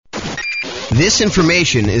This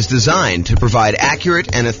information is designed to provide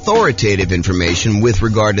accurate and authoritative information with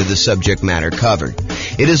regard to the subject matter covered.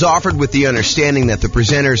 It is offered with the understanding that the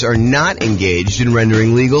presenters are not engaged in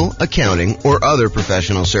rendering legal, accounting, or other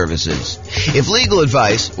professional services. If legal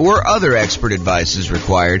advice or other expert advice is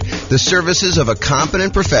required, the services of a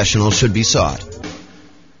competent professional should be sought.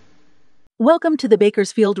 Welcome to the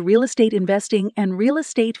Bakersfield Real Estate Investing and Real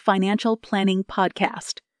Estate Financial Planning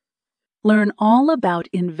Podcast. Learn all about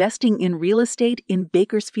investing in real estate in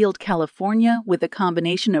Bakersfield, California, with a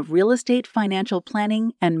combination of real estate financial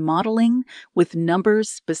planning and modeling with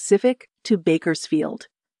numbers specific to Bakersfield.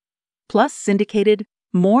 Plus syndicated,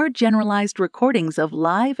 more generalized recordings of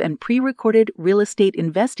live and pre-recorded real estate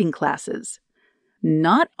investing classes.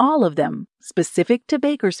 Not all of them specific to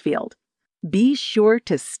Bakersfield. Be sure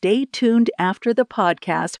to stay tuned after the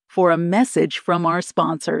podcast for a message from our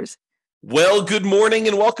sponsors. Well, good morning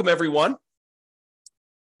and welcome, everyone.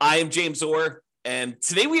 I am James Orr, and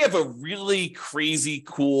today we have a really crazy,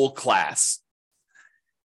 cool class.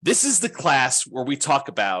 This is the class where we talk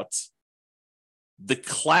about the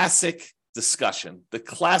classic discussion, the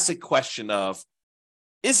classic question of,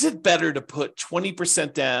 is it better to put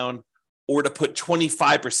 20% down or to put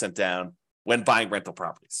 25% down when buying rental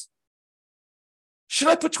properties? Should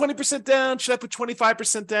I put 20% down? Should I put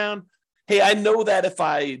 25% down? Hey, I know that if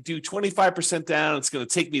I do 25% down, it's going to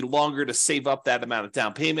take me longer to save up that amount of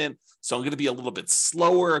down payment. So I'm going to be a little bit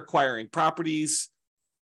slower acquiring properties.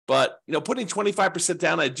 But, putting 25%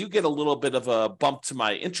 down, I do get a little bit of a bump to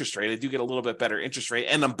my interest rate. I do get a little bit better interest rate,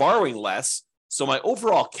 and I'm borrowing less. So my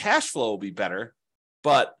overall cash flow will be better.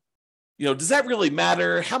 But, does that really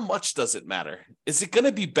matter? How much does it matter? Is it going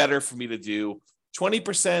to be better for me to do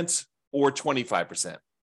 20% or 25%?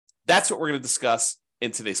 That's what we're going to discuss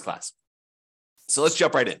in today's class. So let's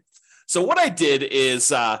jump right in. So what I did is,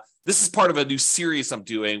 this is part of a new series I'm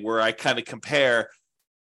doing where I kind of compare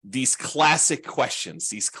these classic questions,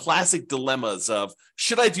 these classic dilemmas of,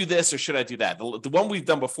 should I do this or should I do that? The one we've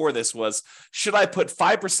done before this was, should I put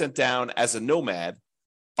 5% down as a nomad,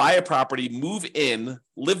 buy a property, move in,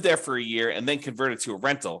 live there for a year, and then convert it to a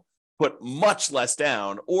rental, put much less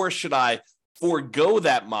down, or should I forego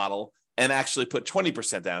that model and actually put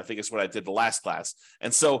 20% down? I think is what I did the last class.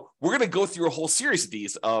 And so we're going to go through a whole series of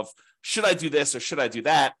these of, should I do this or should I do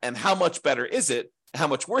that? And how much better is it? How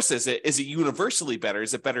much worse is it? Is it universally better?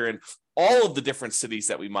 Is it better in all of the different cities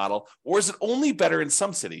that we model? Or is it only better in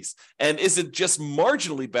some cities? And is it just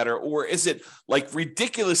marginally better? Or is it like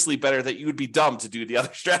ridiculously better that you would be dumb to do the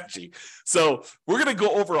other strategy? So we're going to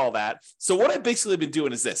go over all that. So what I've basically been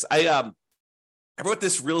doing is this. I wrote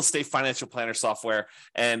this real estate financial planner software,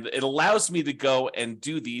 and it allows me to go and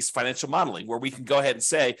do these financial modeling where we can go ahead and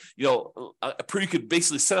say, you could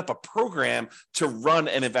basically set up a program to run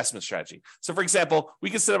an investment strategy. So for example,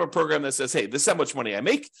 we can set up a program that says, hey, this is how much money I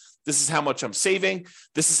make. This is how much I'm saving.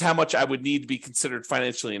 This is how much I would need to be considered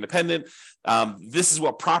financially independent. This is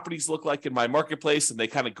what properties look like in my marketplace, and they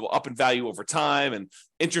kind of go up in value over time, and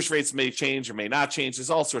interest rates may change or may not change.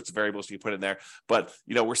 There's all sorts of variables you put in there, but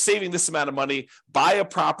we're saving this amount of money. Buy a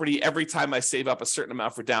property every time I save up a certain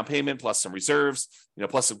amount for down payment, plus some reserves,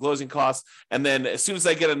 plus some closing costs. And then as soon as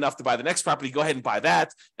I get enough to buy the next property, go ahead and buy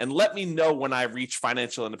that. And let me know when I reach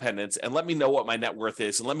financial independence, and let me know what my net worth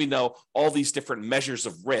is. And let me know all these different measures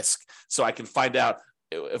of risk so I can find out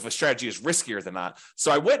if a strategy is riskier than not.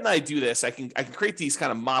 So I went and I do this. I can create these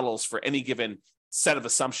kind of models for any given set of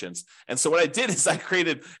assumptions. And so what I did is I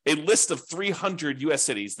created a list of 300 U.S.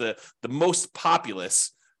 cities, the most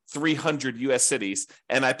populous 300 U.S. cities.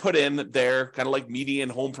 And I put in their kind of like median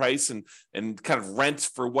home price and kind of rent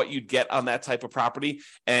for what you'd get on that type of property,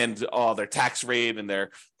 and their tax rate and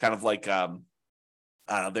their kind of like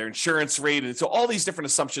their insurance rate, and so all these different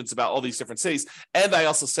assumptions about all these different cities. And I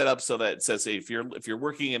also set up so that it says, hey, if you're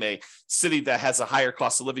working in a city that has a higher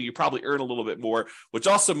cost of living, you probably earn a little bit more, which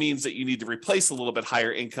also means that you need to replace a little bit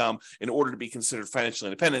higher income in order to be considered financially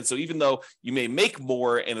independent. So even though you may make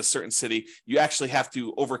more in a certain city, you actually have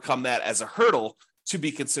to overcome that as a hurdle to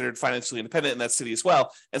be considered financially independent in that city as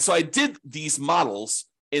well. And so I did these models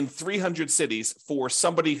in 300 cities for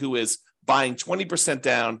somebody who is buying 20%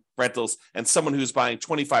 down rentals and someone who's buying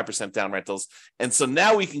 25% down rentals. And so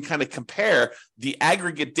now we can kind of compare the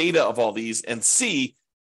aggregate data of all these and see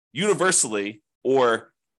universally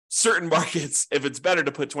or certain markets if it's better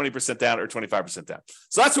to put 20% down or 25% down.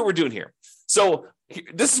 So that's what we're doing here. So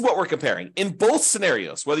this is what we're comparing. In both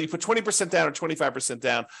scenarios, whether you put 20% down or 25%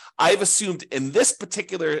 down, I've assumed in this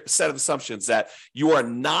particular set of assumptions that you are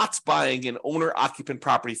not buying an owner-occupant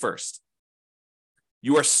property first.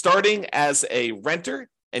 You are starting as a renter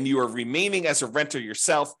and you are remaining as a renter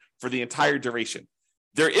yourself for the entire duration.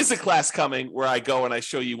 There is a class coming where I go and I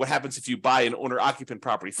show you what happens if you buy an owner-occupant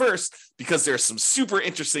property first, because there are some super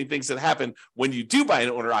interesting things that happen when you do buy an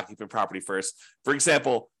owner-occupant property first. For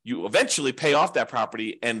example, you eventually pay off that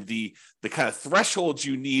property, and the kind of thresholds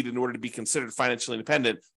you need in order to be considered financially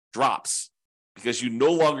independent drops, because you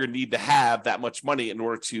no longer need to have that much money in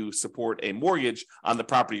order to support a mortgage on the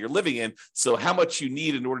property you're living in. So how much you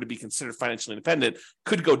need in order to be considered financially independent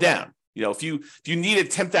could go down. You know, if you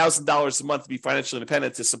needed $10,000 a month to be financially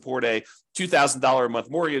independent to support a $2,000 a month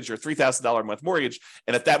mortgage or $3,000 a month mortgage,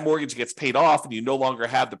 and if that mortgage gets paid off and you no longer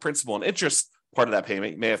have the principal and interest part of that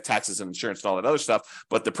payment, you may have taxes and insurance and all that other stuff,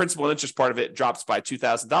 but the principal and interest part of it drops by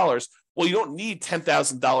 $2,000. Well, you don't need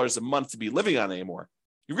 $10,000 a month to be living on anymore.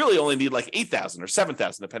 You really only need like $8,000 or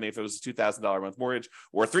 $7,000, depending if it was a $2,000 a month mortgage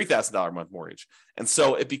or a $3,000 a month mortgage. And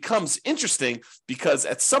so it becomes interesting because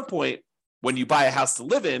at some point, when you buy a house to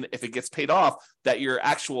live in, if it gets paid off, that your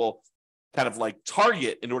actual kind of like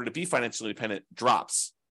target in order to be financially independent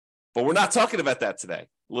drops. But we're not talking about that today.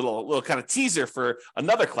 Little kind of teaser for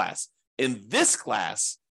another class. In this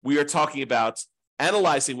class, we are talking about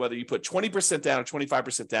analyzing whether you put 20% down or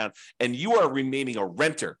 25% down, and you are remaining a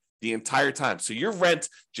renter the entire time. So your rent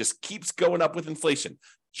just keeps going up with inflation,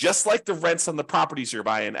 just like the rents on the properties you're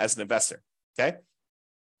buying as an investor, okay?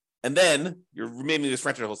 And then you're remaining this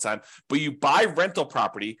renter the whole time, but you buy rental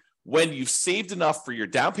property when you've saved enough for your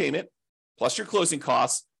down payment, plus your closing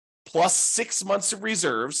costs, plus 6 months of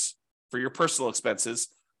reserves for your personal expenses,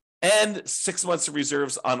 and 6 months of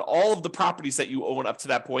reserves on all of the properties that you own up to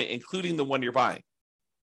that point, including the one you're buying.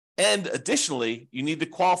 And additionally, you need to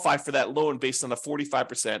qualify for that loan based on a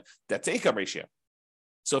 45% debt to income ratio.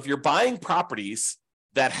 So if you're buying properties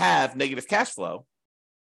that have negative cash flow,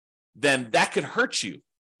 then that could hurt you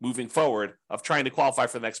moving forward of trying to qualify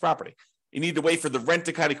for the next property. You need to wait for the rent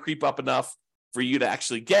to kind of creep up enough for you to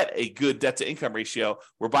actually get a good debt to income ratio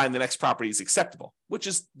where buying the next property is acceptable, which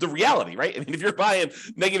is the reality, right? I mean, if you're buying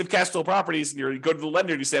negative cash flow properties and you go to the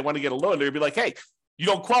lender and you say, I want to get a loan, they'll be like, hey, you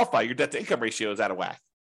don't qualify. Your debt to income ratio is out of whack.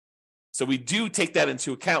 So we do take that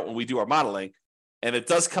into account when we do our modeling. And it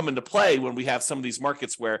does come into play when we have some of these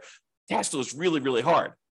markets where cash flow is really, really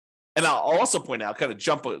hard. And I'll also point out, kind of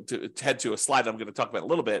jump to head to a slide I'm going to talk about in a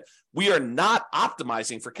little bit, we are not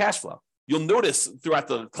optimizing for cash flow. You'll notice throughout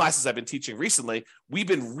the classes I've been teaching recently, we've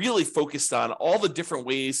been really focused on all the different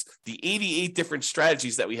ways, the 88 different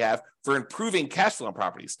strategies that we have for improving cash flow on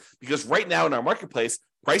properties. Because right now in our marketplace,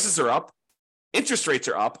 prices are up, interest rates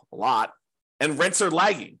are up a lot, and rents are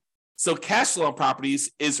lagging. So cash flow on properties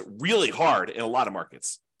is really hard in a lot of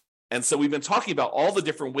markets. And so we've been talking about all the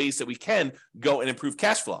different ways that we can go and improve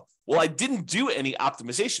cash flow. Well, I didn't do any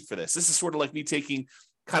optimization for this. This is sort of like me taking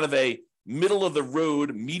kind of a middle of the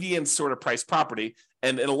road, median sort of price property.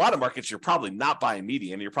 And in a lot of markets, you're probably not buying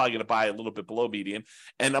median. You're probably going to buy a little bit below median.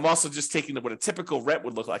 And I'm also just taking what a typical rent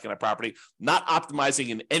would look like in a property, not optimizing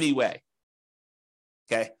in any way.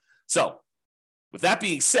 Okay. So with that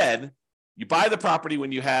being said, you buy the property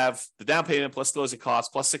when you have the down payment plus closing costs,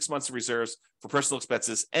 plus 6 months of reserves for personal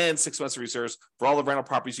expenses, and 6 months of reserves for all the rental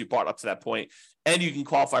properties you bought up to that point. And you can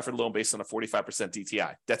qualify for the loan based on a 45%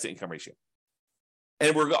 DTI, debt to income ratio.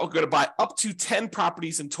 And we're going to buy up to 10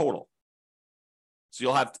 properties in total. So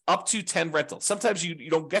you'll have up to 10 rentals. Sometimes you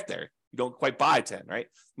don't get there. You don't quite buy 10, right?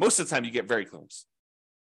 Most of the time you get very close.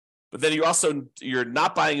 But then you're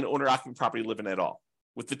not buying an owner-occupant property living at all.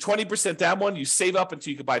 With the 20% down one, you save up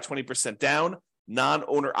until you can buy 20% down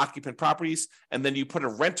non-owner occupant properties, and then you put a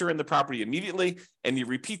renter in the property immediately, and you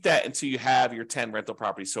repeat that until you have your 10 rental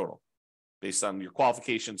properties total, based on your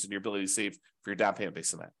qualifications and your ability to save for your down payment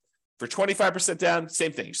based on that. For 25% down,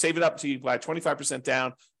 same thing. You save it up until you buy 25%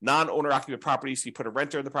 down, non-owner occupant properties, so you put a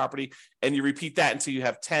renter in the property, and you repeat that until you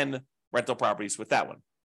have 10 rental properties with that one.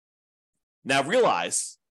 Now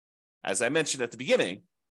realize, as I mentioned at the beginning,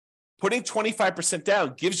 putting 25%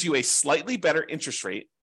 down gives you a slightly better interest rate.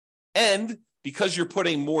 And because you're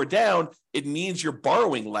putting more down, it means you're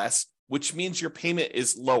borrowing less, which means your payment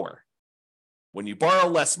is lower. When you borrow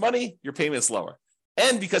less money, your payment is lower.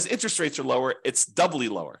 And because interest rates are lower, it's doubly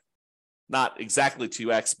lower. Not exactly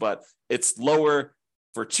 2x, but it's lower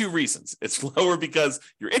for two reasons. It's lower because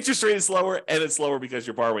your interest rate is lower, and it's lower because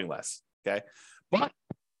you're borrowing less. Okay. But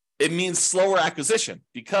it means slower acquisition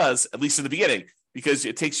because, at least in the beginning, because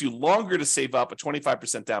it takes you longer to save up a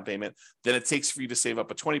 25% down payment than it takes for you to save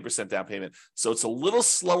up a 20% down payment. So it's a little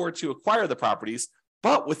slower to acquire the properties,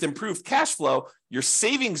 but with improved cash flow, your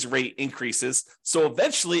savings rate increases. So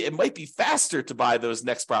eventually it might be faster to buy those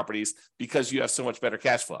next properties because you have so much better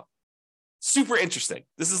cash flow. Super interesting.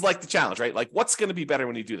 This is like the challenge, right? Like, what's going to be better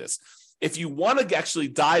when you do this? if you want to actually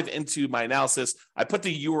dive into my analysis, I put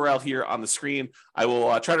the URL here on the screen. I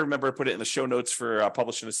will try to remember to put it in the show notes for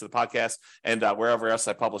publishing this to the podcast and wherever else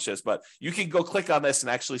I publish this. But you can go click on this and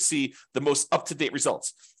actually see the most up-to-date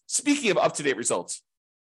results. Speaking of up-to-date results,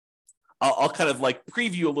 I'll kind of like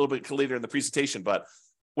preview a little bit later in the presentation, but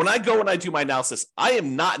when I go and I do my analysis, I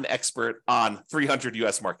am not an expert on 300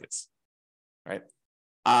 US markets, right?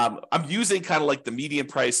 I'm using kind of like the median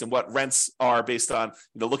price and what rents are based on,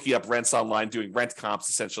 looking up rents online, doing rent comps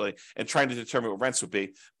essentially, and trying to determine what rents would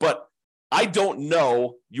be. But I don't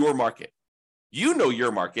know your market. You know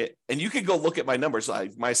your market, and you can go look at my numbers.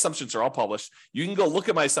 My assumptions are all published. You can go look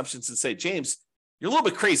at my assumptions and say, James, you're a little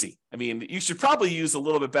bit crazy. I mean, you should probably use a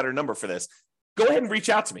little bit better number for this. Go ahead and reach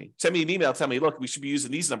out to me. Send me an email. Tell me, look, we should be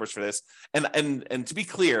using these numbers for this. And to be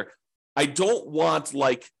clear, I don't want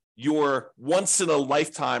like your once in a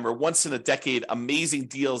lifetime or once in a decade amazing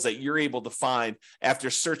deals that you're able to find after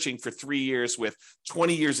searching for 3 years with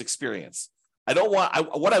 20 years experience.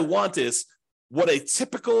 What I want is what a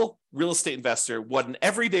typical real estate investor, what an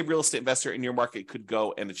everyday real estate investor in your market could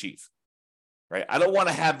go and achieve, right? I don't want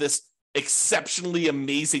to have this exceptionally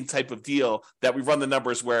amazing type of deal that we run the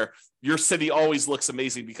numbers where your city always looks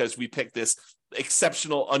amazing because we picked this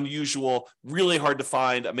exceptional, unusual, really hard to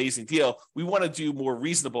find, amazing deal. We want to do more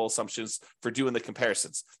reasonable assumptions for doing the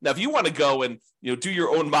comparisons. Now, if you want to go and do your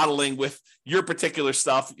own modeling with your particular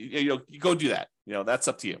stuff, you go do that. That's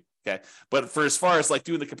up to you. Okay. But for as far as like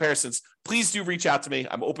doing the comparisons, please do reach out to me.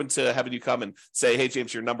 I'm open to having you come and say, hey,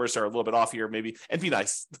 James, your numbers are a little bit off here, maybe, and be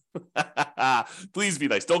nice. Please be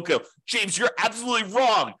nice. Don't go, James, you're absolutely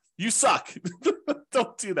wrong. You suck.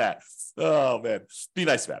 Don't do that. Oh, man. Be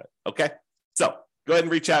nice about it. Okay. So go ahead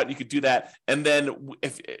and reach out. You could do that. And then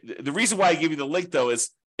if the reason why I gave you the link, though,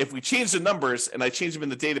 is if we change the numbers and I change them in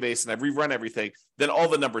the database and I rerun everything, then all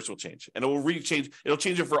the numbers will change. And it will It'll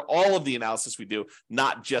change it for all of the analysis we do,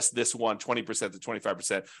 not just this one, 20% to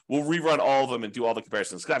 25%. We'll rerun all of them and do all the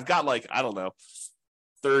comparisons. Because I've got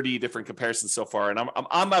 30 different comparisons so far, and I'm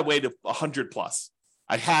on my way to 100 plus.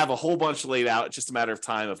 I have a whole bunch laid out. It's just a matter of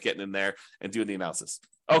time of getting in there and doing the analysis.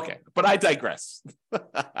 Okay, but I digress.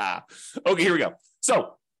 Okay, here we go.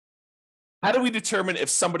 So how do we determine if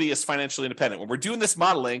somebody is financially independent? When we're doing this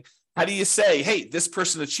modeling, how do you say, hey, this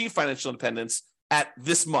person achieved financial independence at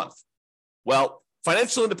this month? Well,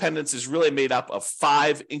 financial independence is really made up of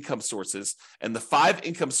 5 income sources, and the 5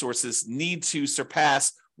 income sources need to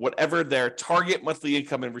surpass whatever their target monthly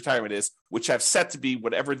income in retirement is, which I've set to be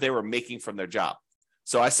whatever they were making from their job.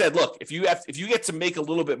 So I said, look, if you get to make a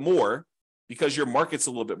little bit more, because your market's a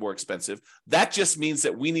little bit more expensive, that just means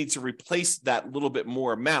that we need to replace that little bit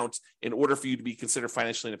more amount in order for you to be considered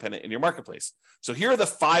financially independent in your marketplace. So here are the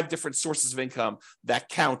 5 different sources of income that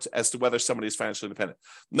count as to whether somebody is financially independent.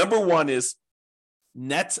 Number 1 is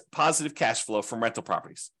net positive cash flow from rental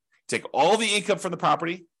properties. Take all the income from the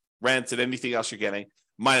property, rent, and anything else you're getting,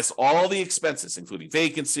 minus all the expenses, including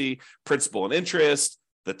vacancy, principal and interest,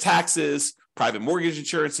 the taxes, private mortgage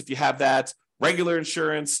insurance if you have that, regular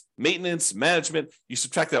insurance, maintenance, management. You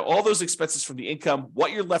subtract out all those expenses from the income.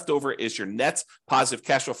 What you're left over is your net positive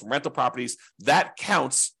cash flow from rental properties. That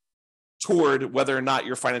counts toward whether or not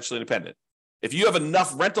you're financially independent. If you have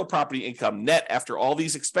enough rental property income net after all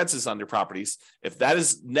these expenses on your properties, if that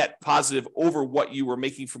is net positive over what you were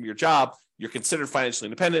making from your job, you're considered financially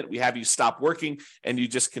independent. We have you stop working and you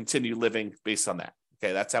just continue living based on that.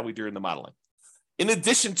 Okay, that's how we do in the modeling. In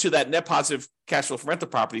addition to that net positive cash flow from rental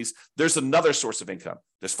properties, there's another source of income.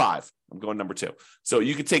 There's 5. I'm going number 2. So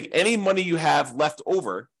you can take any money you have left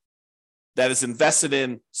over that is invested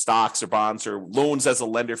in stocks or bonds or loans as a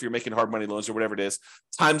lender, if you're making hard money loans or whatever it is,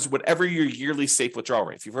 times whatever your yearly safe withdrawal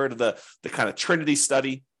rate. If you've heard of the kind of Trinity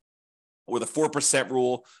study or the 4%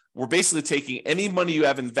 rule, we're basically taking any money you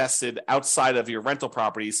have invested outside of your rental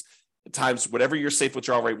properties times whatever your safe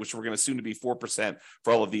withdrawal rate, which we're going to assume to be 4%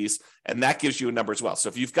 for all of these. And that gives you a number as well. So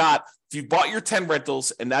if you've bought your 10 rentals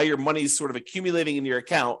and now your money is sort of accumulating in your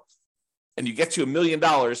account and you get to $1 million,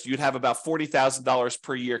 you'd have about $40,000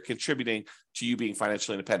 per year contributing to you being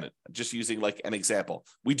financially independent. Just using like an example.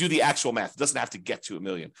 We do the actual math. It doesn't have to get to $1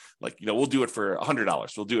 million. We'll do it for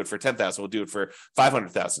 $100. We'll do it for $10,000. We'll do it for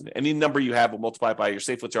 $500,000. Any number you have, we'll multiply by your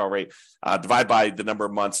safe withdrawal rate, divide by the number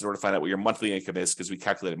of months in order to find out what your monthly income is, because we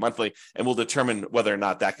calculate it monthly, and we'll determine whether or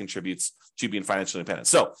not that contributes to being financially independent.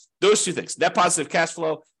 So those 2 things, net positive cash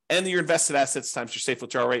flow and your invested assets times your safe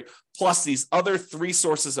withdrawal rate, plus these other 3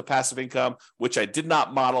 sources of passive income, which I did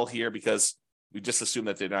not model here because we just assume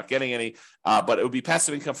that they're not getting any, but it would be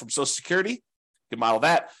passive income from Social Security. You can model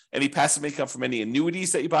that. Any passive income from any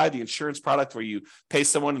annuities that you buy, the insurance product where you pay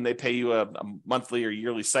someone and they pay you a monthly or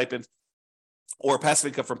yearly stipend, or passive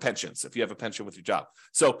income from pensions if you have a pension with your job.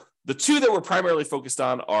 So the two that we're primarily focused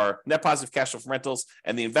on are net positive cash flow from rentals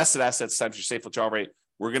and the invested assets times your safe withdrawal rate.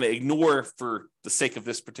 We're going to ignore, for the sake of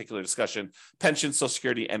this particular discussion, pensions, Social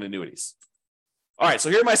Security, and annuities. All right,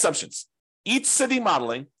 so here are my assumptions. Each city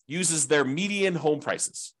modeling uses their median home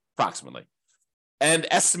prices, approximately, and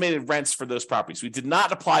estimated rents for those properties. We did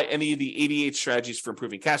not apply any of the 88 strategies for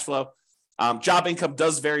improving cash flow. Job income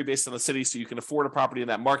does vary based on the city, so you can afford a property in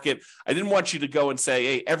that market. I didn't want you to go and say,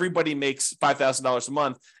 hey, everybody makes $5,000 a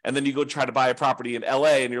month, and then you go try to buy a property in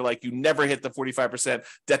LA, and you're like, you never hit the 45%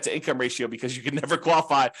 debt to income ratio because you can never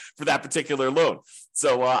qualify for that particular loan.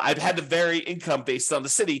 So I've had to vary income based on the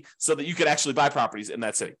city so that you could actually buy properties in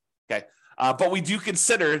that city, okay? But we do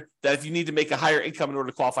consider that if you need to make a higher income in order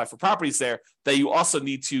to qualify for properties there, that you also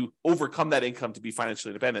need to overcome that income to be financially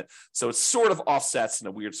independent. So it sort of offsets in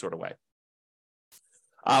a weird sort of way.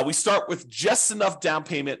 We start with just enough down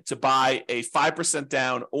payment to buy a 5%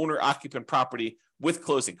 down owner-occupant property with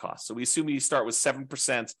closing costs. So we assume you start with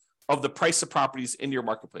 7% of the price of properties in your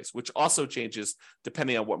marketplace, which also changes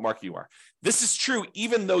depending on what market you are. This is true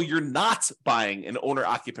even though you're not buying an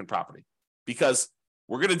owner-occupant property, because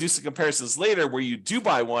we're going to do some comparisons later where you do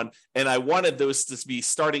buy one, and I wanted those to be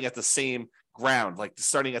starting at the same ground, like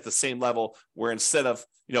starting at the same level, where instead of,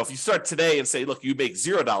 if you start today and say, look, you make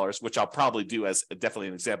 $0, which I'll probably do as definitely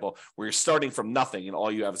an example, where you're starting from nothing and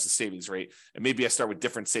all you have is a savings rate, and maybe I start with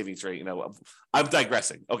different savings rate, I'm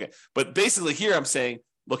digressing. Okay. But basically here I'm saying,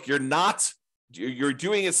 look, you're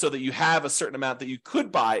doing it so that you have a certain amount that you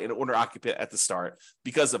could buy an owner occupant at the start,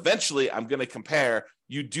 because eventually I'm going to compare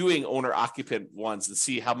you doing owner occupant ones and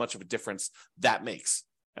see how much of a difference that makes.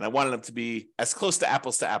 And I wanted them to be as close to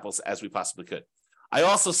apples as we possibly could. I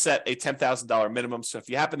also set a $10,000 minimum. So if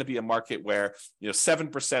you happen to be a market where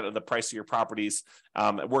 7% of the price of your properties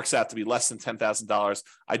it works out to be less than $10,000,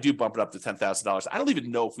 I do bump it up to $10,000. I don't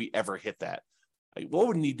even know if we ever hit that. What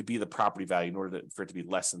would need to be the property value in order for it to be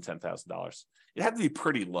less than $10,000? It had to be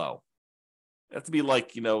pretty low. It had to be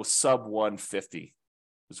like sub 150.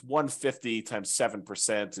 Because 150 times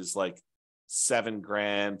 7% is like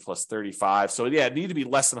 $7,000 plus 35. So yeah, it need to be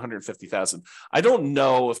less than 150,000. I don't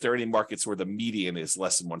know if there are any markets where the median is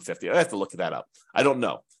less than 150. I have to look that up. I don't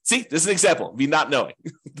know. See, this is an example of me not knowing.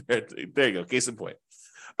 There you go. Case in point.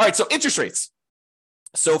 All right. So interest rates.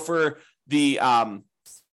 So for the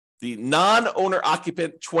non-owner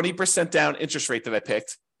occupant 20% down interest rate that I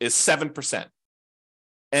picked is 7%.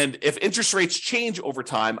 And if interest rates change over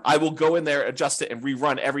time, I will go in there, adjust it, and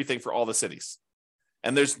rerun everything for all the cities.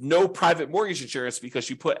 And there's no private mortgage insurance because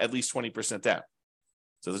you put at least 20% down.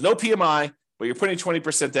 So there's no PMI, but you're putting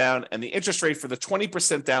 20% down, and the interest rate for the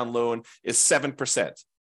 20% down loan is 7%.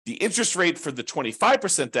 The interest rate for the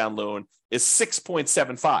 25% down loan is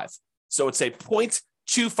 6.75. So it's a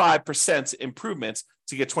 0.25% improvement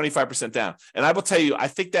to get 25% down. And I will tell you, I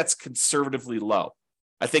think that's conservatively low.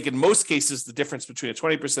 I think in most cases, the difference between a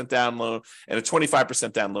 20% down loan and a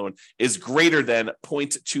 25% down loan is greater than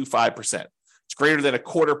 0.25%. It's greater than a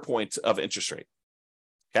quarter point of interest rate.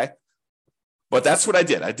 Okay. But that's what I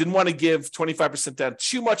did. I didn't want to give 25% down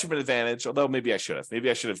too much of an advantage, although maybe I should have.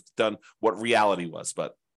 Maybe I should have done what reality was,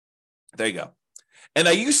 but there you go. And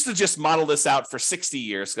I used to just model this out for 60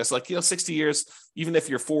 years. Because 60 years, even if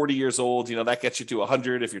you're 40 years old, that gets you to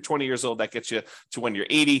 100. If you're 20 years old, that gets you to when you're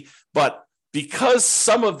 80. But because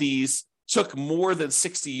some of these took more than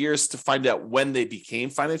 60 years to find out when they became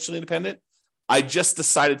financially independent, I just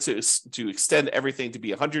decided to extend everything to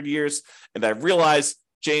be 100 years. And I realized,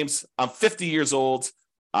 James, I'm 50 years old.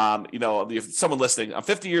 If someone listening, I'm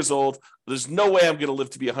 50 years old. There's no way I'm going to live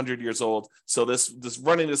to be 100 years old. So this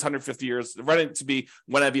running this 150 years, running to be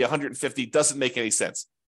when I be 150 doesn't make any sense.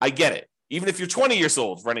 I get it. Even if you're 20 years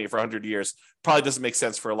old, running it for 100 years probably doesn't make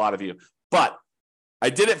sense for a lot of you. But I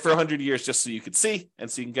did it for 100 years just so you could see and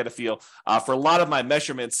so you can get a feel. For a lot of my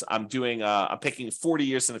measurements, I'm picking 40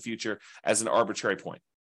 years in the future as an arbitrary point.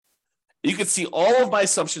 You can see all of my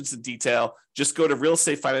assumptions in detail. Just go to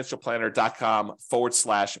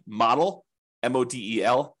realestatefinancialplanner.com/model,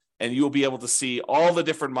 MODEL, and you will be able to see all the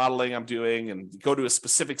different modeling I'm doing and go to a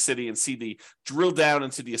specific city and see the drill down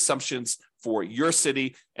into the assumptions for your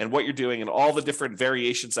city and what you're doing and all the different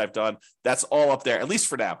variations I've done. That's all up there, at least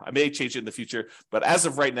for now. I may change it in the future, but as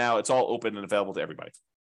of right now, it's all open and available to everybody.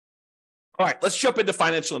 All right, let's jump into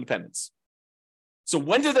financial independence. So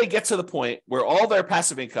when do they get to the point where all their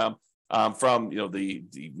passive income from the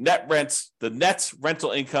net rent, the net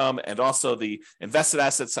rental income, and also the invested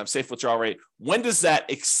assets times safe withdrawal rate, when does that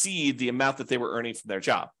exceed the amount that they were earning from their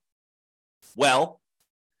job? Well,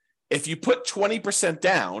 if you put 20%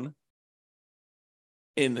 down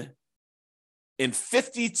in in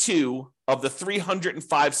 52 of the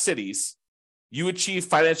 305 cities, you achieve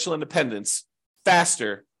financial independence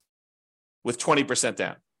faster with 20%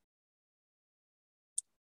 down.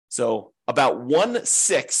 So about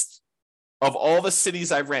 1/6 of all the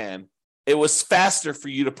cities I ran, it was faster for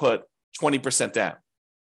you to put 20% down.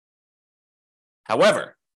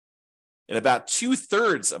 However, in about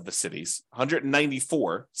 2/3 of the cities,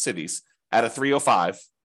 194 cities out of 305,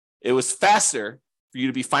 it was faster for you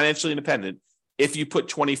to be financially independent if you put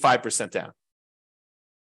 25% down.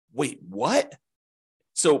 Wait, what?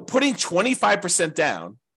 So putting 25%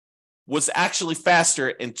 down was actually faster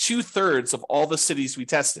in 2/3 of all the cities we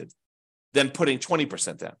tested than putting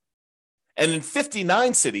 20% down. And in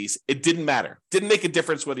 59 cities, it didn't matter. Didn't make a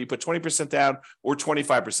difference whether you put 20% down or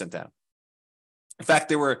 25% down. In fact,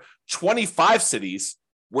 there were 25 cities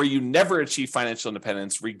where you never achieved financial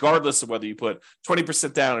independence, regardless of whether you put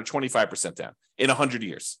 20% down or 25% down in 100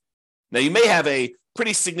 years. Now, you may have a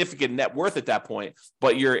pretty significant net worth at that point,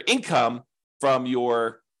 but your income from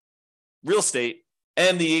your real estate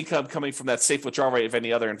and the income coming from that safe withdrawal rate of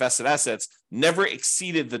any other invested assets never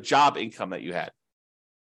exceeded the job income that you had.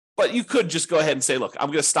 But you could just go ahead and say, look, I'm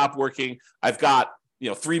going to stop working. I've got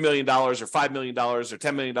 $3 million or $5 million or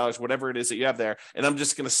 $10 million, whatever it is that you have there, and I'm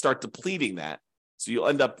just going to start depleting that. So you'll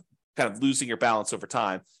end up kind of losing your balance over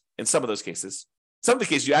time in some of those cases. Some of the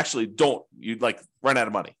cases you actually don't, you'd like run out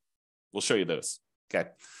of money. We'll show you those. Okay.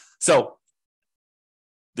 So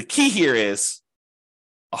the key here is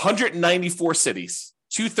 194 cities,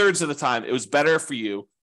 2/3 of the time, it was better for you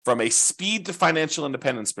from a speed to financial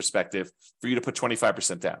independence perspective for you to put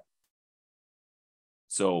 25% down.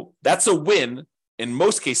 So that's a win in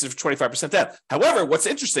most cases for 25% down. However, what's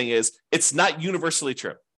interesting is it's not universally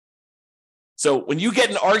true. So when you get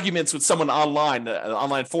in arguments with someone online, an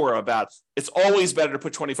online forum about it's always better to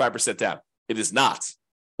put 25% down, it is not.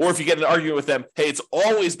 Or if you get in an argument with them, hey, it's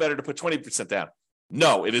always better to put 20% down.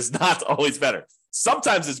 No, it is not always better.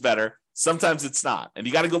 Sometimes it's better, sometimes it's not. And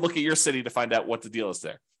you got to go look at your city to find out what the deal is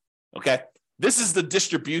there. Okay, this is the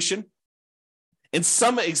distribution. In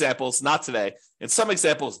some examples, not today, in some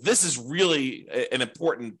examples, this is really an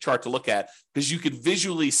important chart to look at because you could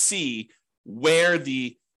visually see where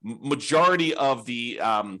the majority of the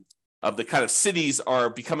kind of cities are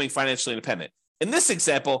becoming financially independent. In this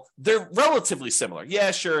example, they're relatively similar. Yeah,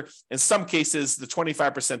 sure. In some cases, the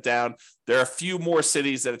 25% down, there are a few more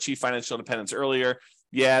cities that achieve financial independence earlier.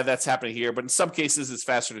 Yeah, that's happening here. But in some cases, it's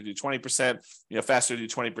faster to do 20%, faster to do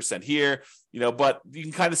 20% here, but you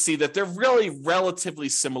can kind of see that they're really relatively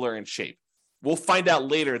similar in shape. We'll find out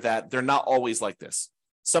later that they're not always like this.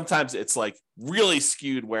 Sometimes it's like really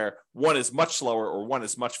skewed where one is much slower or one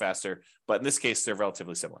is much faster. But in this case, they're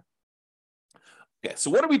relatively similar. Okay, so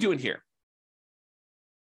what are we doing here?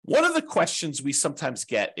 One of the questions we sometimes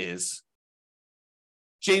get is,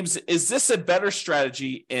 James, is this a better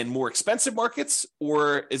strategy in more expensive markets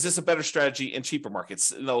or is this a better strategy in cheaper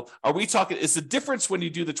markets? Are we talking, is the difference when you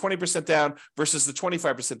do the 20% down versus the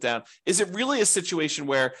 25% down, is it really a situation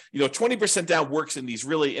where, 20% down works in these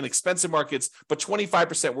really inexpensive markets, but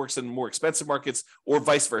 25% works in more expensive markets or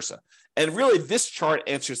vice versa? And really this chart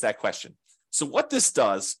answers that question. So what this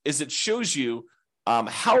does is it shows you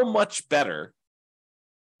how much better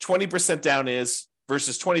 20% down is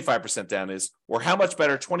versus 25% down is, or how much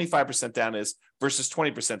better 25% down is versus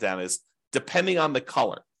 20% down is, depending on the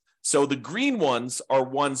color. So the green ones are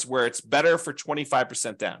ones where it's better for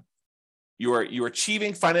 25% down. You're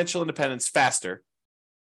achieving financial independence faster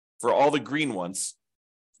for all the green ones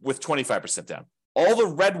with 25% down. All the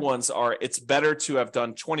red ones are it's better to have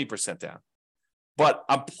done 20% down. But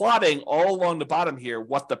I'm plotting all along the bottom here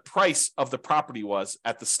what the price of the property was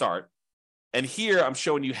at the start. And here I'm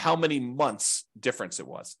showing you how many months difference it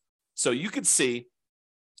was. So you can see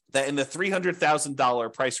that in the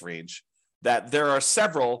 $300,000 price range, that there are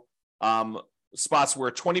several spots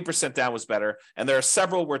where 20% down was better, and there are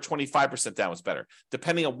several where 25% down was better,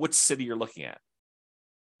 depending on which city you're looking at.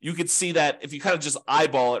 You could see that if you kind of just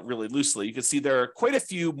eyeball it really loosely, you can see there are quite a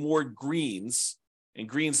few more greens, and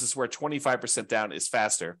greens is where 25% down is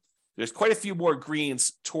faster. There's quite a few more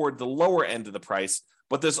greens toward the lower end of the price,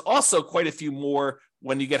 but there's also quite a few more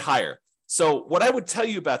when you get higher. So what I would tell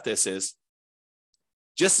you about this is,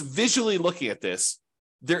 just visually looking at this,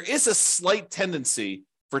 there is a slight tendency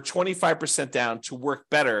for 25% down to work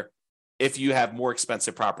better if you have more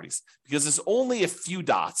expensive properties, because there's only a few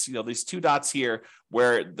dots, these two dots here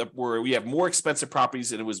where we have more expensive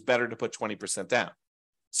properties and it was better to put 20% down.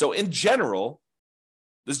 So in general,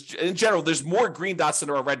 there's more green dots than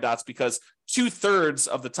there are red dots because 2/3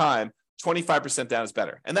 of the time, 25% down is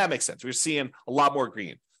better. And that makes sense. We're seeing a lot more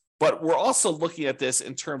green. But we're also looking at this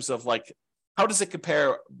in terms of like how does it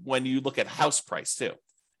compare when you look at house price too?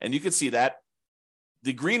 And you can see that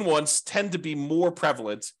the green ones tend to be more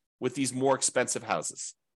prevalent with these more expensive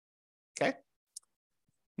houses. Okay.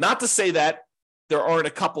 Not to say that there aren't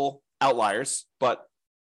a couple outliers, but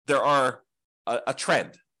there are a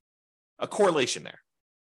trend, a correlation there.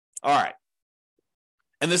 All right.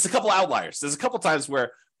 And there's a couple outliers. There's a couple times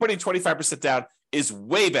where putting 25% down is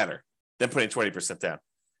way better than putting 20% down.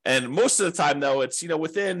 And most of the time, though, it's,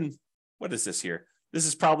 within, what is this here? This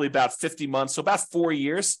is probably about 50 months, so about 4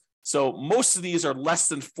 years. So most of these are less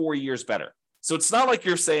than 4 years better. So it's not like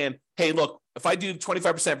you're saying, hey, look, if I do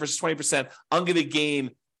 25% versus 20%, I'm going to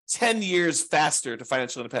gain 10 years faster to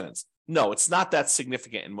financial independence. No, it's not that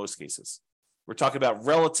significant in most cases. We're talking about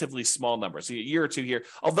relatively small numbers, a year or two here.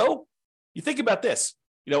 Although you think about this,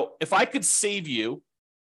 if I could save you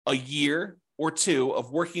a year or two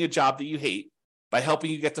of working a job that you hate by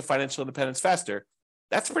helping you get to financial independence faster,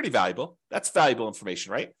 that's pretty valuable. That's valuable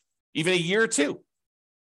information, right? Even a year or two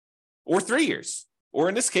or 3 years. Or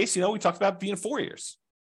in this case, we talked about being 4 years.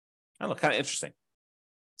 I don't know, kind of interesting.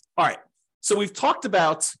 All right. So we've talked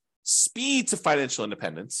about speed to financial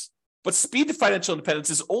independence, but speed to financial independence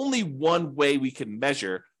is only one way we can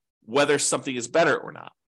measure whether something is better or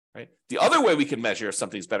not, right? The other way we can measure if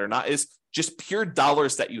something's better or not is just pure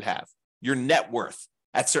dollars that you have, your net worth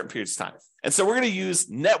at certain periods of time. And so we're going to use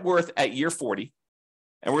net worth at year 40,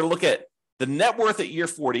 and we're going to look at the net worth at year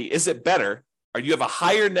 40. Is it better, or do you have a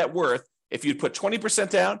higher net worth if you put 20%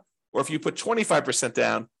 down or if you put 25%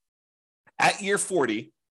 down at year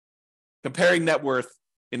 40, comparing net worth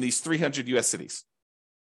in these 300 US cities?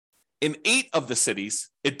 In 8 of the cities,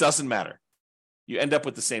 it doesn't matter. You end up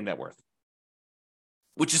with the same net worth,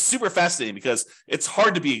 which is super fascinating because it's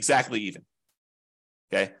hard to be exactly even.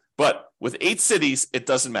 Okay. But with 8 cities, it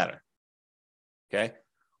doesn't matter. Okay.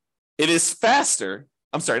 It is faster.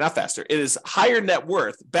 I'm sorry, not faster. It is higher net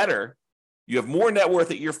worth, better. You have more net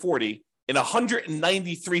worth at year 40 in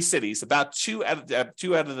 193 cities, about about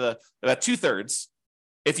 2/3,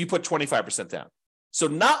 if you put 25% down. So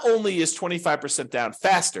not only is 25% down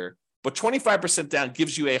faster, but 25% down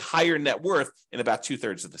gives you a higher net worth in about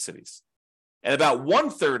 2/3 of the cities. And about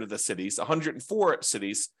 1/3 of the cities, 104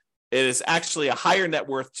 cities, it is actually a higher net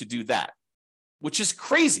worth to do that, which is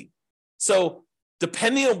crazy. So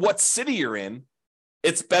depending on what city you're in,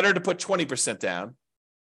 it's better to put 20% down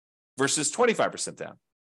versus 25% down.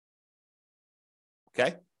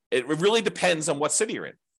 Okay? It really depends on what city you're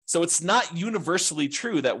in. So it's not universally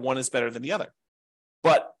true that one is better than the other.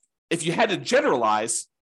 But if you had to generalize,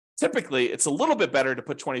 typically it's a little bit better to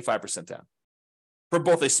put 25% down. From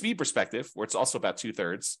both a speed perspective, where it's also about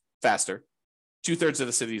 2/3 faster, 2/3 of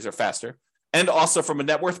the cities are faster, and also from a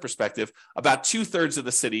net worth perspective, about 2/3 of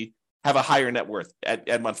the city have a higher net worth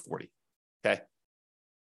at month 40. Okay.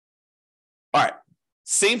 All right.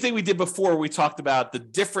 Same thing we did before. We talked about the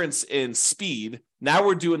difference in speed. Now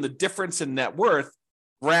we're doing the difference in net worth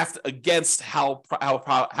graphed against how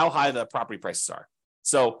high the property prices are.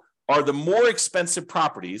 So are the more expensive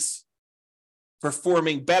properties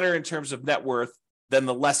performing better in terms of net worth than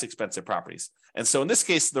the less expensive properties? And so in this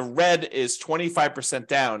case, the red is 25%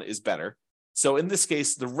 down is better. So in this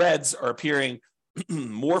case, the reds are appearing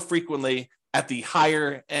more frequently at the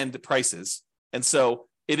higher end prices. And so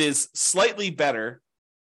it is slightly better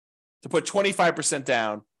to put 25%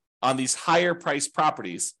 down on these higher priced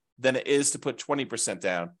properties than it is to put 20%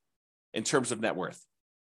 down in terms of net worth.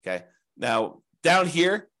 Okay. Now down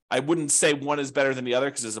here, I wouldn't say one is better than the other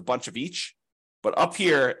because there's a bunch of each, but up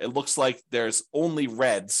here, it looks like there's only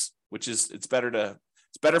reds, which is, it's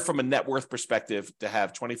better from a net worth perspective to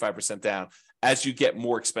have 25% down as you get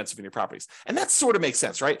more expensive in your properties. And that sort of makes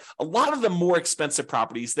sense, right? A lot of the more expensive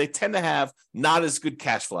properties, they tend to have not as good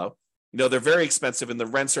cash flow. They're very expensive and the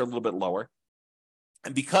rents are a little bit lower.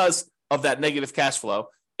 And because of that negative cash flow,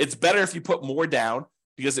 it's better if you put more down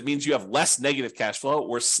because it means you have less negative cash flow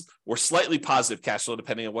or slightly positive cash flow,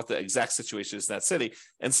 depending on what the exact situation is in that city.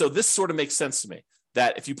 And so this sort of makes sense to me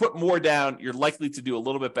that if you put more down, you're likely to do a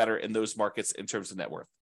little bit better in those markets in terms of net worth.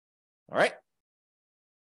 All right.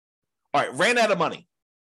 Ran out of money.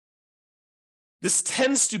 This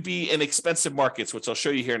tends to be in expensive markets, which I'll show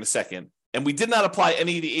you here in a second. And we did not apply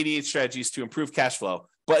any of the 88 strategies to improve cash flow.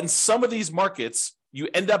 But in some of these markets, you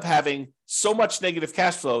end up having so much negative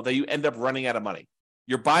cash flow that you end up running out of money.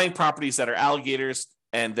 You're buying properties that are alligators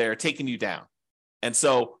and they're taking you down. And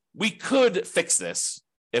so we could fix this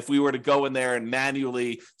if we were to go in there and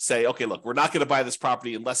manually say, okay, look, we're not going to buy this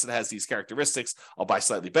property unless it has these characteristics. I'll buy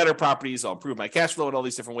slightly better properties. I'll improve my cash flow in all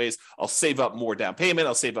these different ways. I'll save up more down payment.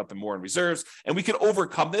 I'll save up more in reserves. And we could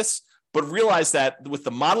overcome this. but realize that with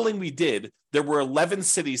the modeling we did, there were 11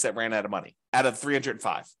 cities that ran out of money out of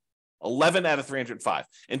 305. 11 out of 305.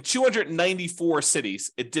 In 294 cities,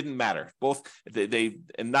 it didn't matter.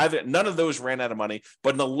 None of those ran out of money,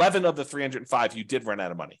 but in 11 of the 305, you did run out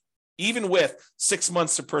of money. Even with 6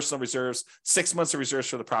 months of personal reserves, 6 months of reserves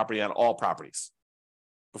for the property on all properties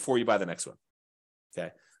before you buy the next one. Okay.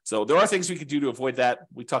 So there are things we could do to avoid that.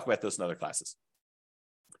 We talk about those in other classes.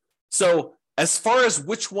 So as far as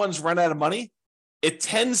which ones run out of money, it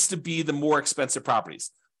tends to be the more expensive properties.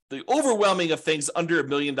 The overwhelming of things under $1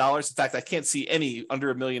 million. In fact, I can't see any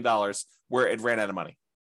under $1 million where it ran out of money.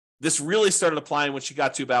 This really started applying when she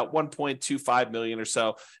got to about 1.25 million or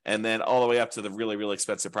so, and then all the way up to the really, really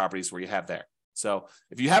expensive properties where you have there. So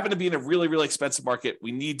if you happen to be in a really, really expensive market,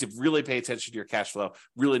 we need to really pay attention to your cash flow,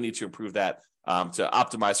 really need to improve that to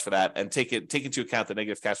optimize for that and take into account the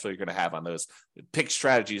negative cash flow you're going to have on those. Pick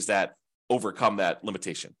strategies that overcome that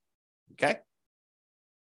limitation. Okay?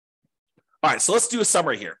 All right, so let's do a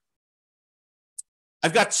summary here.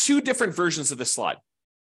 I've got two different versions of this slide.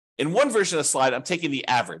 In one version of the slide, I'm taking the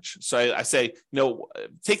average. So I say,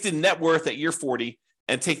 take the net worth at year 40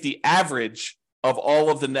 and take the average of all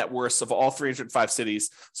of the net worths of all 305 cities.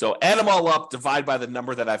 So add them all up, divide by the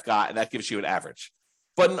number that I've got, and that gives you an average.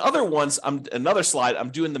 But in other ones, another slide, I'm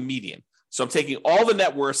doing the median. So I'm taking all the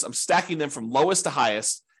net worths, I'm stacking them from lowest to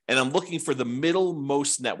highest, and I'm looking for the middle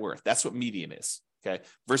most net worth. That's what median is. Okay,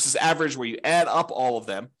 versus average, where you add up all of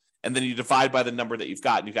them and then you divide by the number that you've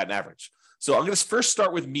got, and you've got an average. So I'm going to first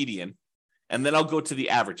start with median, and then I'll go to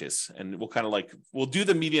the averages, and we'll do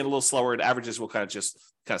the median a little slower, and averages we'll kind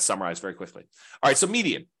of summarize very quickly. All right, so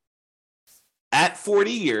median. At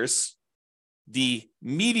 40 years, the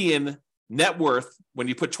median net worth, when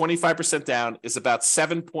you put 25% down, is about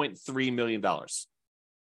 $7.3 million.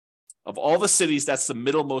 Of all the cities, that's the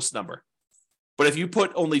middlemost number. But if you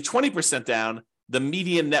put only 20% down, the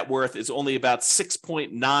median net worth is only about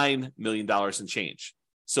 $6.9 million and change.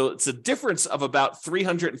 So it's a difference of about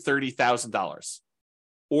 $330,000,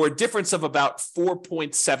 or a difference of about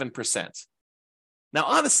 4.7%. Now,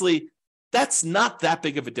 honestly, that's not that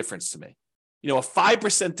big of a difference to me. A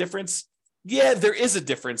 5% difference, yeah, there is a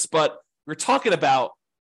difference, but we're talking about,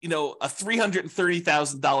 a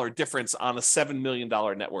 $330,000 difference on a $7 million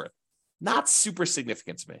net worth. Not super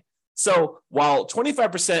significant to me. So while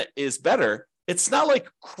 25% is better, it's not like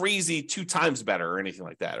crazy 2 times better or anything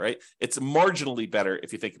like that, right? It's marginally better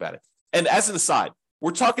if you think about it. And as an aside,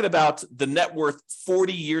 we're talking about the net worth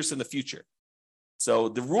 40 years in the future. So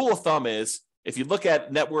the rule of thumb is, if you look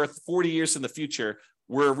at net worth 40 years in the future,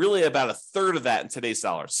 we're really about a third of that in today's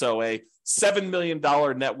dollars. So a $7 million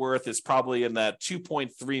net worth is probably in that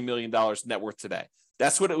 $2.3 million net worth today.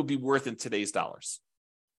 That's what it would be worth in today's dollars.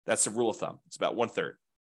 That's the rule of thumb. It's about 1/3.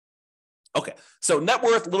 Okay, so net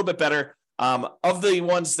worth, a little bit better. Of the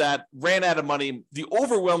ones that ran out of money, the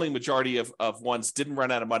overwhelming majority of ones didn't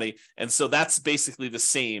run out of money. And so that's basically the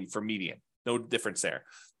same for median. No difference there.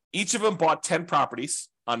 Each of them bought 10 properties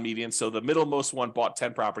on median. So the middlemost one bought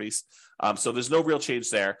 10 properties. So there's no real change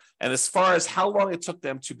there. And as far as how long it took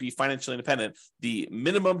them to be financially independent, the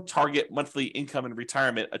minimum target monthly income and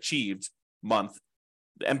retirement achieved month,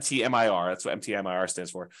 the MTMIR, that's what MTMIR stands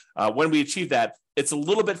for. When we achieve that, it's a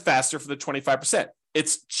little bit faster for the 25%.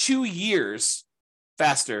 It's 2 years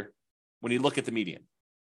faster when you look at the median.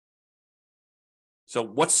 So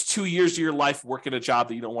what's 2 years of your life working a job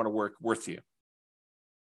that you don't want to work worth to you?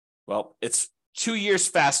 Well, it's 2 years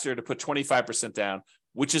faster to put 25% down,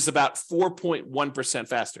 which is about 4.1%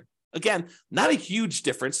 faster. Again, not a huge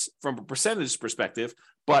difference from a percentage perspective,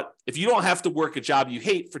 but if you don't have to work a job you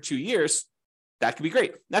hate for 2 years, that could be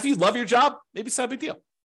great. Now, if you love your job, maybe it's not a big deal.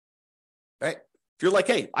 Right? If you're like,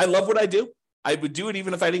 hey, I love what I do, I would do it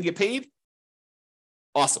even if I didn't get paid,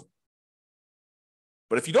 awesome.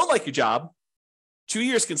 But if you don't like your job, 2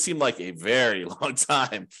 years can seem like a very long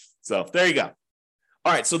time. So there you go.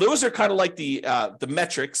 All right, so those are kind of like the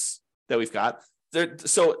metrics that we've got.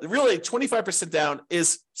 So really, 25% down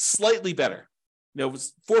is slightly better.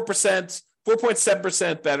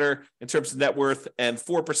 4.7% better in terms of net worth, and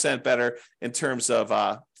 4% better in terms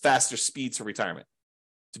of faster speed to retirement,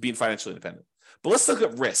 to being financially independent. But let's look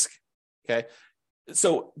at risk. Okay,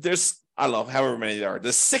 so there's, I don't know, however many there are.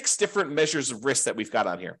 There's 6 different measures of risk that we've got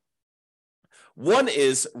on here. One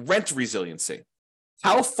is rent resiliency.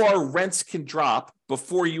 How far rents can drop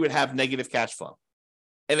before you would have negative cash flow.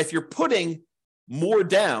 And if you're putting more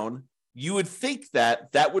down, you would think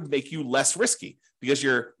that that would make you less risky because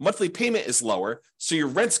your monthly payment is lower. So your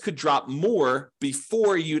rents could drop more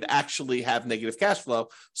before you'd actually have negative cash flow.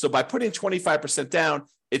 So by putting 25% down,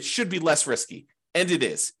 it should be less risky. And it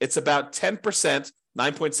is. It's about 10%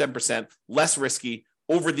 9.7% less risky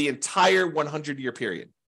over the entire 100-year period.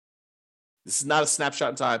 This is not a snapshot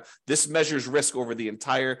in time. This measures risk over the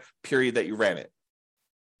entire period that you ran it.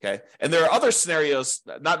 Okay. And there are other scenarios,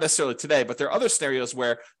 not necessarily today, but there are other scenarios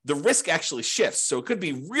where the risk actually shifts. So it could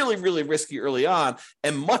be really, really risky early on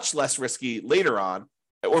and much less risky later on,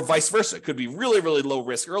 or vice versa. It could be really, really low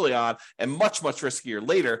risk early on and much, much riskier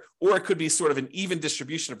later, or it could be sort of an even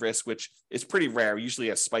distribution of risk, which is pretty rare. We usually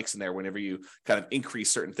have spikes in there whenever you kind of increase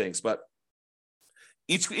certain things, but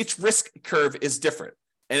each risk curve is different.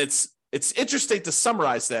 And it's interesting to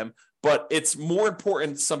summarize them, but it's more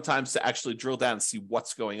important sometimes to actually drill down and see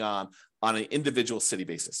what's going on an individual city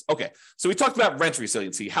basis. Okay, so we talked about rent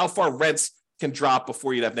resiliency, how far rents can drop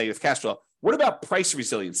before you'd have negative cash flow. What about price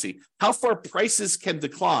resiliency? How far prices can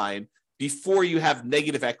decline before you have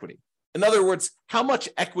negative equity? In other words, how much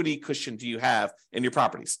equity cushion do you have in your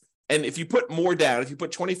properties? And if you put more down, if you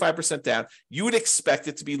put 25% down, you would expect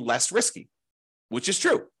it to be less risky, which is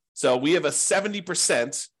true. So we have a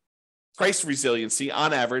 70% price resiliency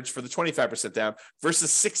on average for the 25% down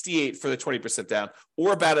versus 68 for the 20% down,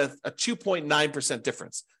 or about a 2.9%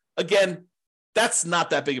 difference. Again, that's not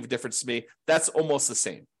that big of a difference to me. That's almost the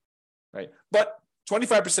same, right? But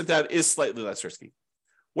 25% down is slightly less risky.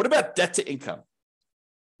 What about debt to income?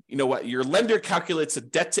 You know what? Your lender calculates a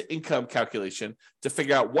debt to income calculation to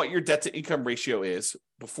figure out what your debt to income ratio is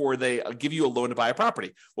before they give you a loan to buy a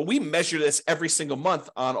property. Well, we measure this every single month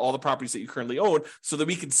on all the properties that you currently own so that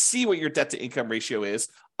we can see what your debt to income ratio is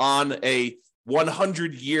on a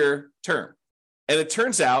 100-year term. And it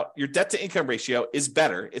turns out your debt to income ratio is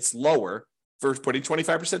better. It's lower for putting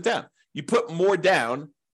 25% down. You put more down,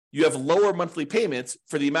 you have lower monthly payments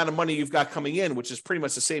for the amount of money you've got coming in, which is pretty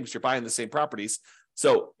much the same as you're buying the same properties.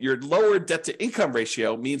 So your lower debt to income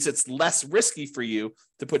ratio means it's less risky for you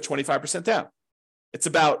to put 25% down. It's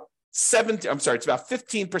about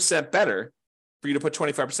 15% better for you to put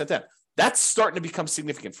 25% down. That's starting to become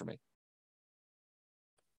significant for me.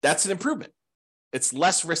 That's an improvement. It's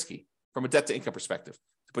less risky from a debt to income perspective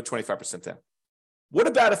to put 25% down. What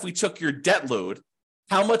about if we took your debt load,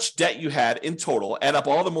 how much debt you had in total, add up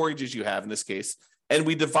all the mortgages you have in this case, and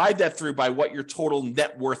we divide that through by what your total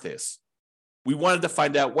net worth is? We wanted to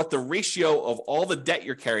find out what the ratio of all the debt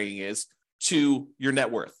you're carrying is to your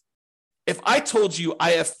net worth. If I told you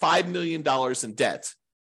I have $5 million in debt,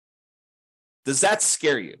 does that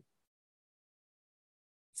scare you?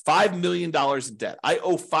 $5 million in debt. I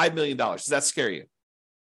owe $5 million. Does that scare you?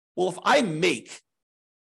 Well, if I make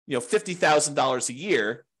 $50,000 a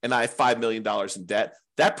year and I have $5 million in debt,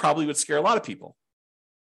 that probably would scare a lot of people.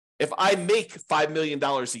 If I make $5 million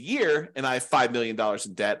a year and I have $5 million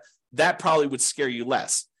in debt, that probably would scare you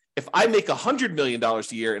less. If I make $100 million a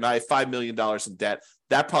year and I have $5 million in debt,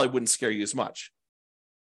 that probably wouldn't scare you as much.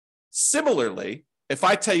 Similarly, if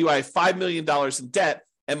I tell you I have $5 million in debt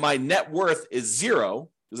and my net worth is zero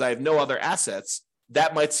because I have no other assets,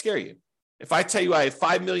 that might scare you. If I tell you I have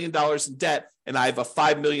 $5 million in debt and I have a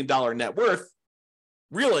 $5 million net worth,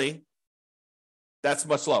 really, that's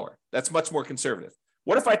much lower. That's much more conservative.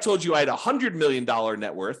 What if I told you I had a $100 million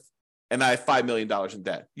net worth and I have $5 million in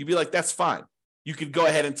debt? You'd be like, that's fine. You could go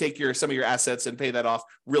ahead and take some of your assets and pay that off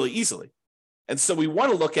really easily. And so we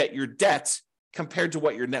want to look at your debt compared to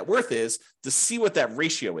what your net worth is to see what that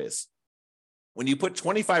ratio is. When you put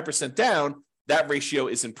 25% down, that ratio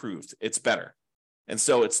is improved. It's better. And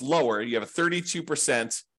so it's lower. You have a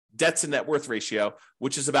 32% debt to net worth ratio,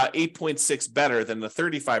 which is about 8.6 better than the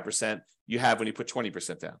 35% you have when you put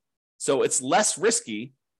 20% down. So it's less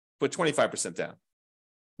risky, put 25% down.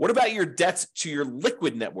 What about your debt to your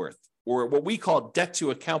liquid net worth, or what we call debt to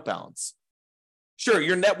account balance? Sure,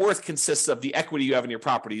 your net worth consists of the equity you have in your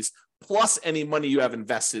properties, plus any money you have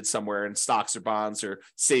invested somewhere in stocks or bonds or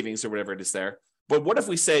savings or whatever it is there. But what if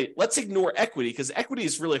we say, let's ignore equity, because equity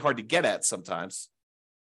is really hard to get at sometimes.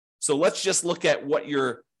 So let's just look at what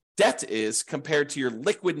your debt is compared to your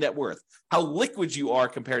liquid net worth, how liquid you are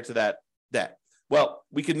compared to that debt. Well,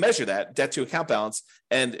 we can measure that, debt to account balance,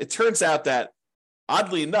 and it turns out that,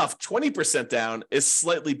 oddly enough, 20% down is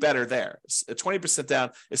slightly better there. 20%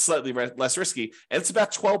 down is slightly less risky, and it's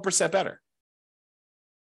about 12% better.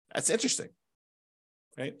 That's interesting,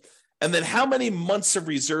 right? And then how many months of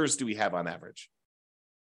reserves do we have on average?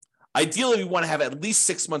 Ideally, we want to have at least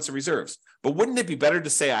 6 months of reserves, but wouldn't it be better to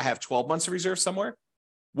say I have 12 months of reserves somewhere?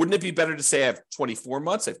 Wouldn't it be better to say I have 24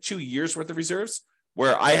 months, I have 2 years worth of reserves,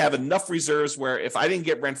 where I have enough reserves where if I didn't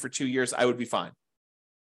get rent for 2 years, I would be fine?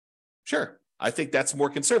 Sure. I think that's more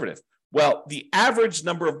conservative. Well, the average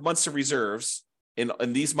number of months of reserves in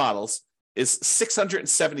these models is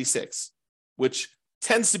 676, which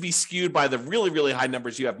tends to be skewed by the really, really high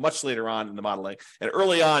numbers you have much later on in the modeling. And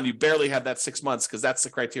early on, you barely have that 6 months because that's the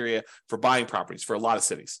criteria for buying properties for a lot of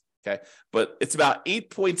cities. Okay. But it's about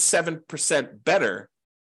 8.7% better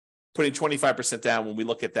putting 25% down when we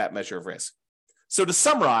look at that measure of risk. So to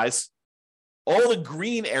summarize, all the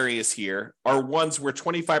green areas here are ones where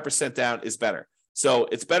 25% down is better. So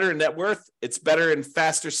it's better in net worth. It's better in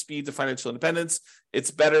faster speed to financial independence.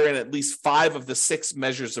 It's better in at least 5 of the 6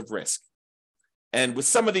 measures of risk. And with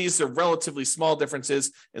some of these, they're relatively small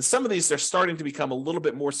differences. And some of these, they're starting to become a little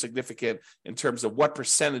bit more significant in terms of what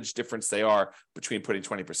percentage difference they are between putting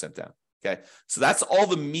 20% down. Okay. So that's all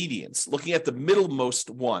the medians, looking at the middlemost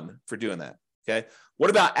one for doing that. Okay. What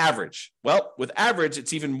about average? Well, with average,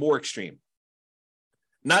 it's even more extreme.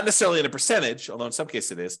 Not necessarily in a percentage, although in some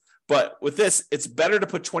cases it is, but with this, it's better to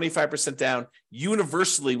put 25% down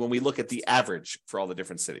universally when we look at the average for all the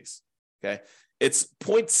different cities. Okay. It's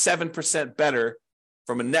 0.7% better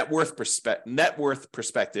from a net worth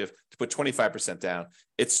perspective to put 25% down.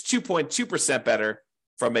 It's 2.2% better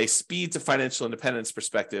from a speed to financial independence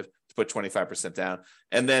perspective to put 25% down.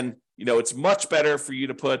 And then, it's much better for you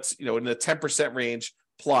to put, in the 10% range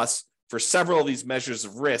plus for several of these measures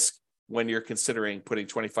of risk when you're considering putting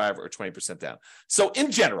 25 or 20% down. So in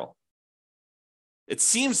general, it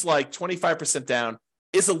seems like 25% down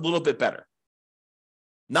is a little bit better.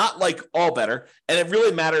 Not like all better, and it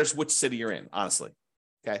really matters which city you're in, honestly.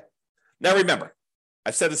 Okay. Now remember,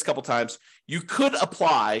 I've said this a couple times, you could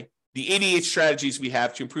apply the 88 strategies we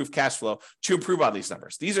have to improve cash flow to improve on these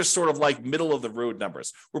numbers. These are sort of like middle of the road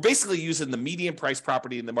numbers. We're basically using the median price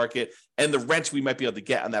property in the market and the rent we might be able to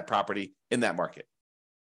get on that property in that market.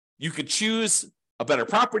 You could choose a better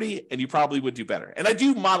property and you probably would do better. And I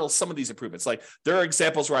do model some of these improvements. Like there are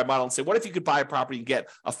examples where I model and say, what if you could buy a property and get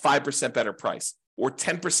a 5% better price or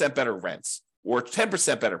 10% better rents or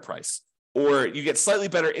 10% better price, or you get slightly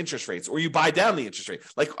better interest rates, or you buy down the interest rate.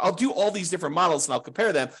 Like I'll do all these different models and I'll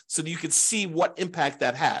compare them so that you can see what impact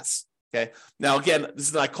that has. Okay. Now, again, this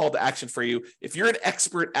is my call to action for you. If you're an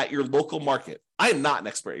expert at your local market, I am not an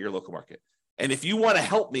expert at your local market. And if you want to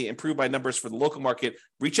help me improve my numbers for the local market,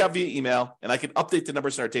 reach out via email and I can update the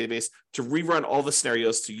numbers in our database to rerun all the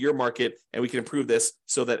scenarios to your market. And we can improve this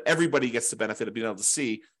so that everybody gets the benefit of being able to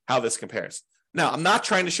see how this compares. Now, I'm not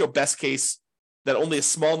trying to show best case that only a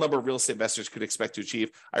small number of real estate investors could expect to achieve.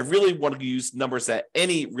 I really want to use numbers that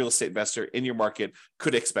any real estate investor in your market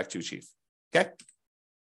could expect to achieve. Okay.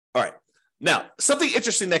 All right. Now, something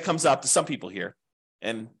interesting that comes up to some people here,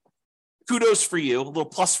 and kudos for you, a little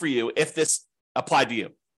plus for you if this applied to you.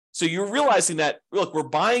 So you're realizing that, look, we're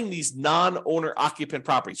buying these non-owner occupant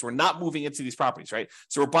properties. We're not moving into these properties, right?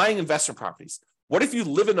 So we're buying investment properties. What if you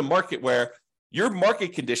live in a market where your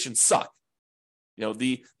market conditions suck?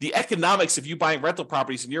 The economics of you buying rental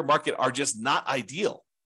properties in your market are just not ideal.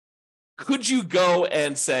 Could you go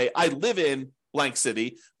and say, I live in blank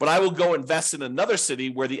city, but I will go invest in another city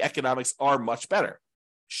where the economics are much better?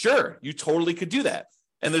 Sure, you totally could do that.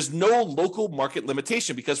 And there's no local market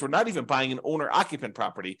limitation because we're not even buying an owner-occupant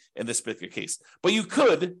property in this particular case. But you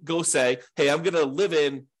could go say, hey, I'm going to live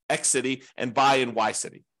in X city and buy in Y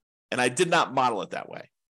city. And I did not model it that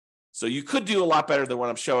way. So you could do a lot better than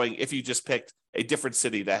what I'm showing if you just picked a different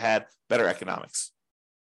city that had better economics.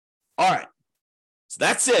 All right. So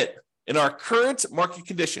that's it. In our current market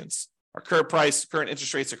conditions, our current price, current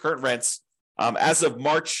interest rates, or current rents, as of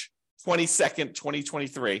March 22nd,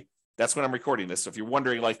 2023, that's when I'm recording this. So if you're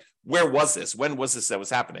wondering, like, where was this? When was this that was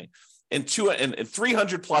happening? In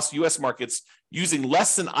 300 plus US markets using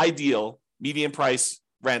less than ideal median price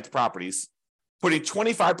rent properties, putting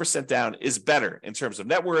 25% down is better in terms of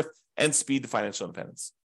net worth and speed to financial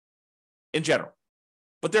independence in general.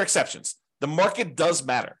 But there are exceptions. The market does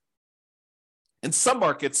matter. In some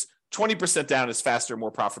markets, 20% down is faster,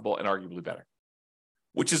 more profitable, and arguably better,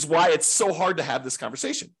 which is why it's so hard to have this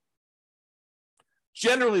conversation.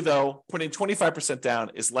 Generally, though, putting 25%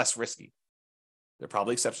 down is less risky. There are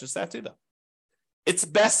probably exceptions to that too, though. It's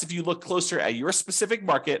best if you look closer at your specific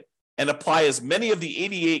market and apply as many of the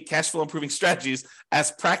 88 cash flow improving strategies as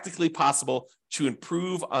practically possible to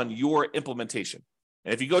improve on your implementation.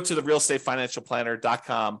 And if you go to the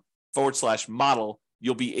realestateFinancialPlanner.com/model,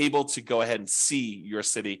 you'll be able to go ahead and see your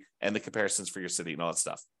city and the comparisons for your city and all that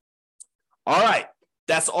stuff. All right.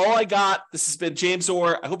 That's all I got. This has been James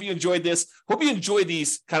Orr. I hope you enjoyed this. Hope you enjoy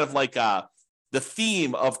these kind of like the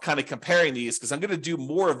theme of kind of comparing these, because I'm going to do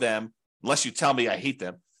more of them, unless you tell me I hate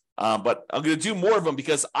them. But I'm going to do more of them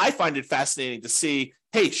because I find it fascinating to see,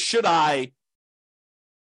 hey, should I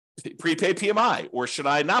prepay PMI, or should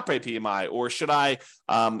I not pay PMI, or should I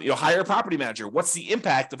hire a property manager? What's the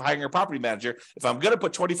impact of hiring a property manager? If I'm going to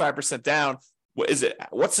put 25% down,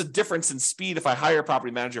 What's the difference in speed if I hire a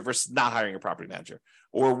property manager versus not hiring a property manager?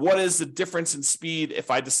 Or what is the difference in speed if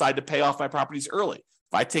I decide to pay off my properties early?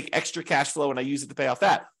 If I take extra cash flow and I use it to pay off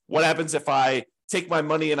that, what happens if I take my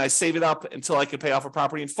money and I save it up until I can pay off a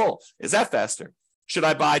property in full? Is that faster? Should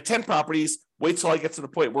I buy 10 properties, wait till I get to the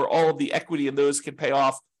point where all of the equity in those can pay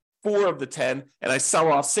off 4 of the 10, and I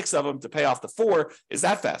sell off 6 of them to pay off the 4? Is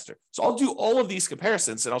that faster? So I'll do all of these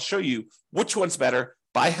comparisons, and I'll show you which one's better,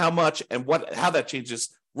 by how much, and how that changes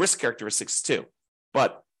risk characteristics too.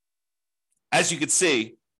 But as you can see,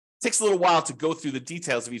 it takes a little while to go through the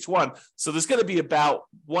details of each one. So there's going to be about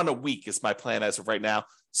one a week is my plan as of right now,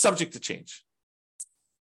 subject to change.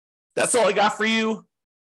 That's all I got for you.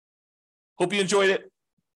 Hope you enjoyed it.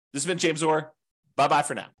 This has been James Orr. Bye-bye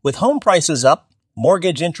for now. With home prices up,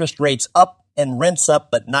 mortgage interest rates up, and rents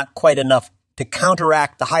up, but not quite enough to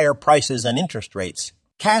counteract the higher prices and interest rates,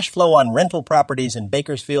 cash flow on rental properties in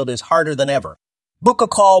Bakersfield is harder than ever. Book a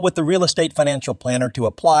call with the Real Estate Financial Planner to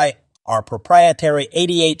apply our proprietary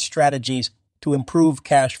 88 strategies to improve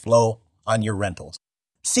cash flow on your rentals.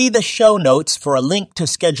 See the show notes for a link to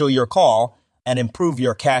schedule your call and improve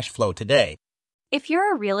your cash flow today. If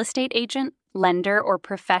you're a real estate agent, lender, or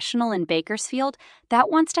professional in Bakersfield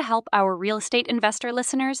that wants to help our real estate investor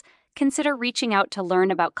listeners, consider reaching out to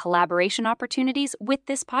learn about collaboration opportunities with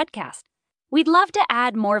this podcast. We'd love to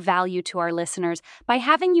add more value to our listeners by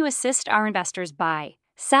having you assist our investors buy,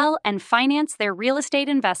 sell, and finance their real estate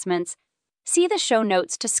investments. See the show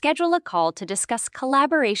notes to schedule a call to discuss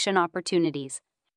collaboration opportunities.